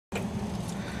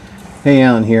Hey,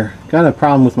 Alan here. Got a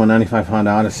problem with my 95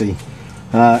 Honda Odyssey.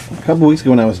 A couple weeks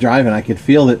ago when I was driving, I could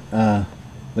feel that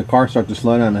the car started to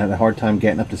slow down and I had a hard time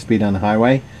getting up to speed on the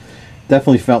highway.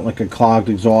 Definitely felt like a clogged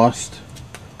exhaust,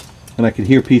 and I could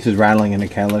hear pieces rattling in the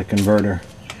catalytic converter.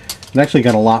 It actually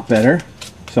got a lot better,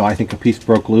 so I think a piece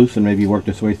broke loose and maybe worked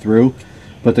its way through.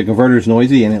 But the converter is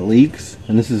noisy and it leaks,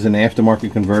 and this is an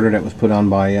aftermarket converter that was put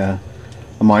on by a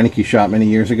Meineke shop many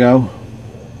years ago.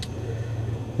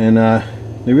 And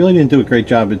they really didn't do a great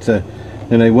job.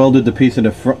 And they welded the piece of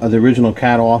the original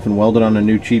cat off and welded on a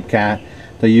new cheap cat.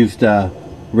 They used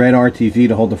red RTV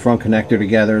to hold the front connector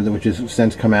together, which has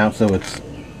since come out, so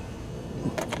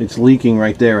it's leaking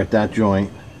right there at that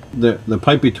joint. The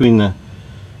pipe between the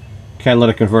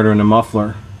catalytic converter and the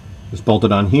muffler is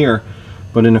bolted on here,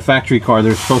 but in a factory car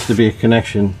there's supposed to be a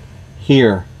connection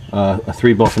here, a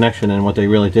 3-bolt connection, and what they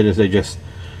really did is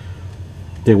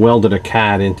they welded a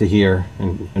cat into here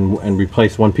and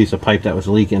replaced one piece of pipe that was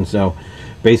leaking. So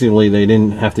basically they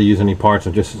didn't have to use any parts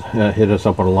and just hit us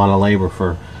up with a lot of labor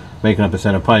for making up a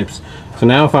set of pipes. So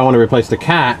now if I want to replace the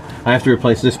cat, I have to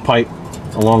replace this pipe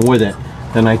along with it.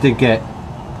 And I did get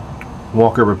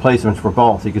Walker replacements for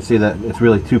both. You can see that it's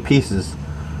really 2 pieces,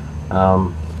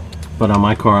 but on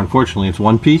my car unfortunately it's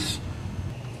 1 piece.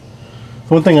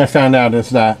 So one thing I found out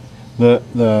is that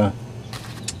the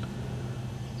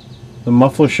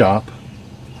muffler shop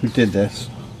who did this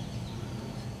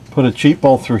put a cheap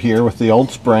bolt through here with the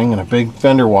old spring and a big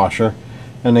fender washer,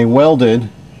 and they welded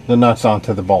the nuts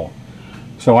onto the bolt.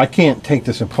 So I can't take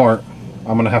this apart.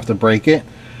 I'm gonna have to break it.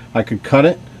 I could cut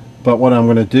it, but what I'm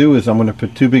gonna do is I'm gonna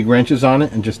put 2 big wrenches on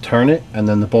it and just turn it, and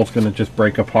then the bolt's gonna just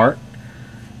break apart,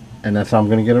 and that's how I'm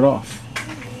gonna get it off.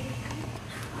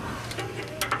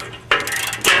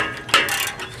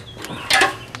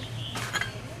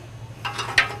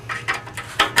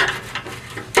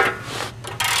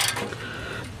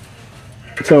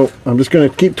 So I'm just going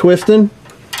to keep twisting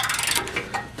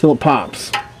till it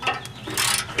pops.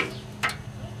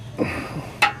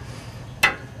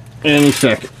 Any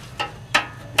second.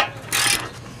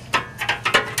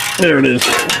 There it is.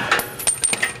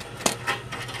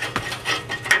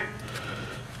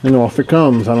 And off it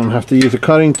comes. I don't have to use a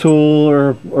cutting tool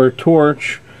or a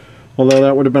torch, although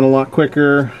that would have been a lot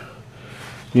quicker.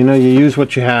 You know, you use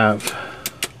what you have.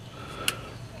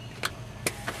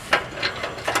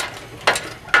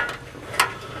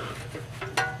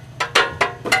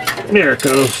 There it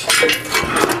goes.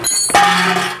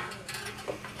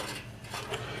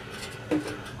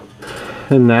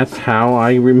 And that's how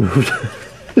I removed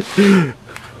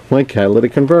my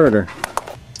catalytic converter.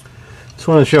 Just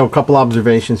want to show a couple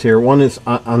observations here. One is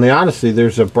on the Odyssey,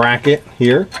 there's a bracket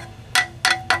here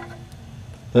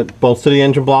that bolts to the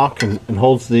engine block and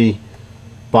holds the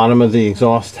bottom of the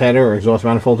exhaust header or exhaust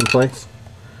manifold in place.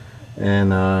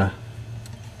 And I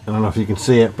don't know if you can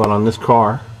see it, but on this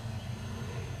car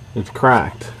it's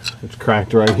cracked. It's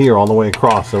cracked right here all the way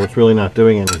across, so it's really not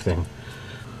doing anything.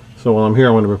 So while I'm here,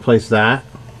 I'm going to replace that.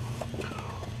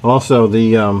 Also,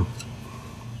 there's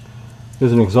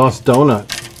an exhaust donut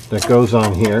that goes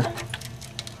on here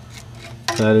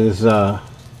that is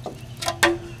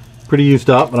pretty used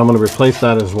up, and I'm going to replace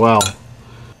that as well.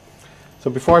 So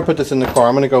before I put this in the car,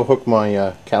 I'm going to go hook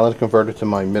my catalytic converter to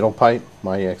my middle pipe,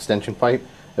 my extension pipe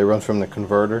that runs from the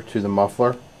converter to the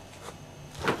muffler.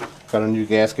 Got a new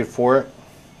gasket for it.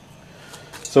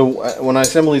 So when I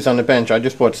assemble these on the bench, I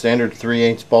just bought standard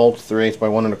 3/8 bolts, 3/8 by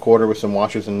 1 1/4 with some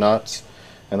washers and nuts,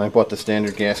 and I bought the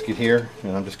standard gasket here,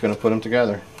 and I'm just going to put them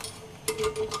together.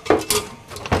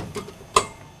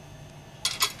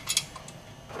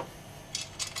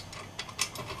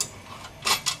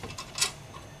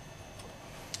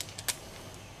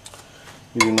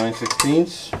 Using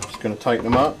 9/16, just going to tighten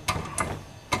them up.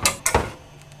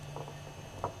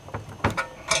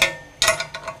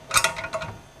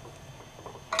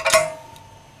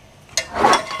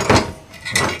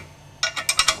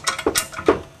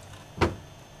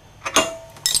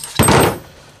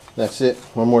 That's it.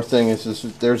 One more thing is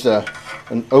there's an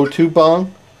O2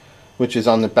 bung, which is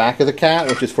on the back of the cat,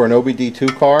 which is for an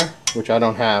OBD2 car, which I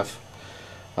don't have.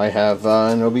 I have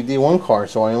an OBD1 car,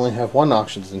 so I only have one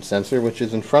oxygen sensor, which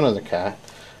is in front of the cat.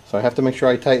 So I have to make sure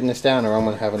I tighten this down, or I'm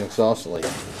going to have an exhaust leak.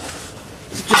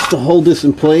 Just to hold this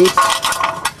in place,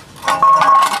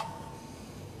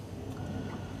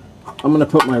 I'm going to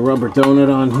put my rubber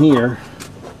donut on here.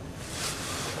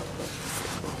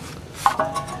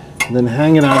 And then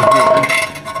hang it on here.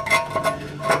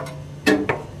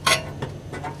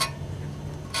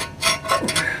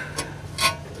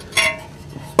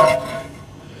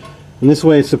 And this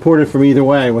way it's supported from either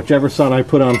way, whichever side I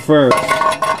put on first.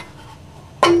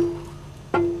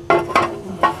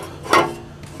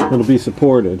 it'll be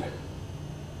supported.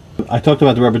 I talked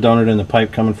about the rubber donut in the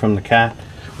pipe coming from the cat,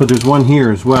 but there's one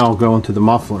here as well going to the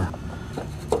muffler.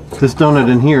 This donut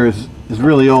in here is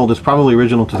really old. It's probably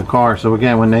original to the car. So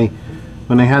again, when they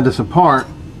had this apart,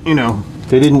 you know,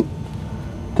 they didn't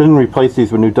replace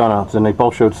these with new donuts, and they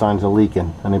both showed signs of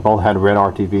leaking, and they both had red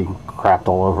RTV crapped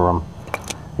all over them.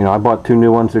 You know, I bought 2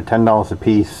 new ones. They're $10 a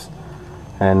piece,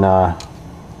 and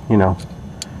you know,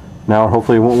 now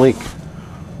hopefully it won't leak.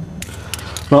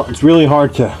 Well, it's really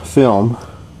hard to film,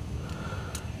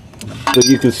 but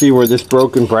you can see where this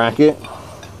broken bracket,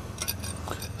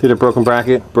 see the broken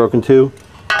bracket, broken too.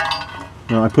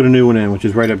 Now I put a new one in, which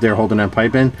is right up there holding that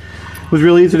pipe in. It was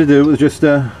really easy to do. It was just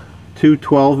 2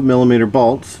 12mm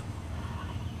bolts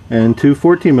and 2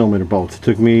 14mm bolts. It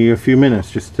took me a few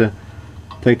minutes just to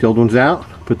take the old ones out,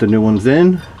 put the new ones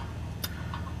in,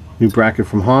 new bracket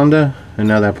from Honda, and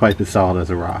now that pipe is solid as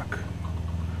a rock.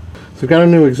 So I've got a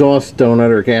new exhaust donut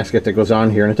or gasket that goes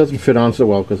on here, and it doesn't fit on so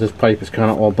well because this pipe is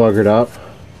kind of all buggered up.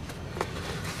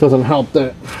 Doesn't help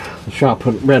that the shop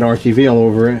put red RTV all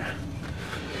over it.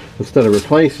 Instead of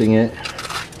replacing it,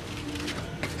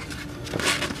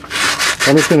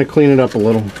 I'm just going to clean it up a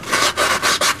little,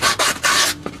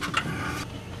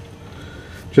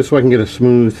 just so I can get a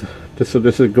smooth, just so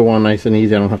this will go on nice and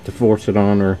easy. I don't have to force it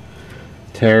on or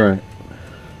tear it.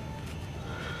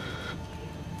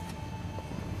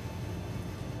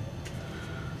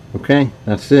 Okay,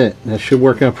 that's it. That should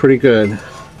work out pretty good.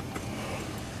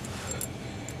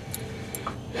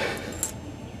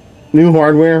 New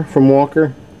hardware from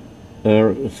Walker.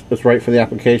 It's right for the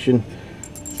application.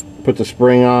 Put the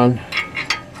spring on,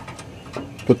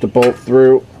 put the bolt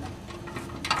through,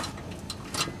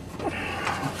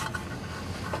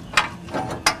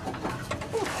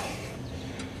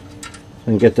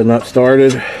 and get the nut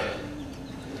started.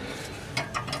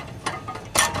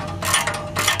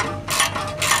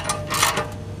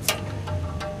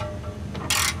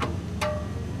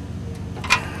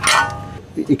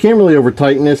 You can't really over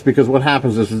tighten this, because what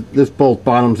happens is this bolt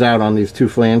bottoms out on these 2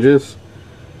 flanges.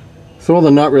 So all the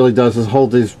nut really does is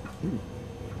hold these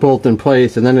bolt in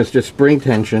place, and then it's just spring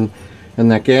tension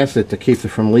and that gasket that keeps it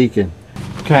from leaking.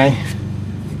 Okay.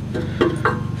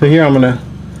 So here I'm gonna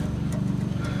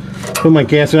put my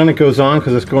gasket on. It goes on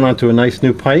because it's going onto a nice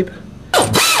new pipe.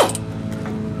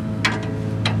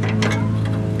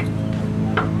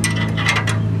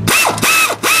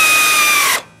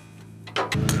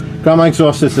 Got my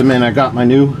exhaust system in. I got my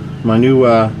new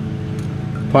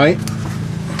pipe,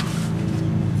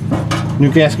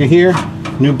 new gasket here,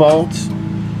 new bolts,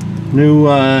 new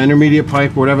intermediate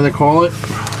pipe, whatever they call it.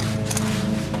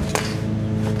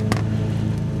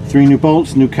 3 new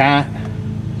bolts, new cat.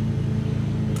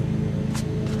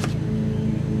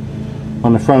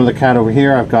 On the front of the cat over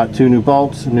here, I've got 2 new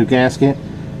bolts, a new gasket,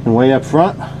 and way up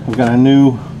front, I've got a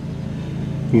new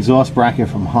exhaust bracket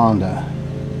from Honda.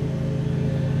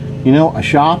 You know, a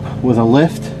shop with a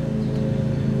lift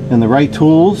and the right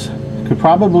tools could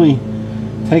probably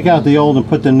take out the old and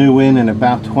put the new in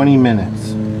about 20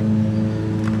 minutes.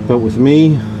 But with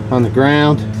me on the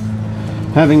ground,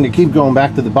 having to keep going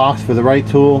back to the box for the right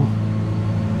tool,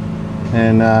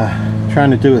 and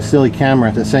trying to do a silly camera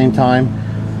at the same time,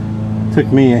 took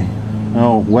me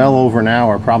well over an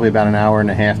hour, probably about an hour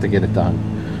and a half to get it done.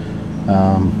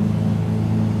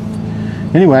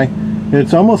 Anyway,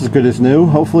 it's almost as good as new.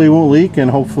 Hopefully it won't leak, and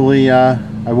hopefully I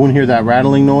won't hear that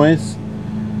rattling noise,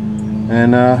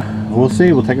 and we'll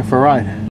see. We'll take it for a ride.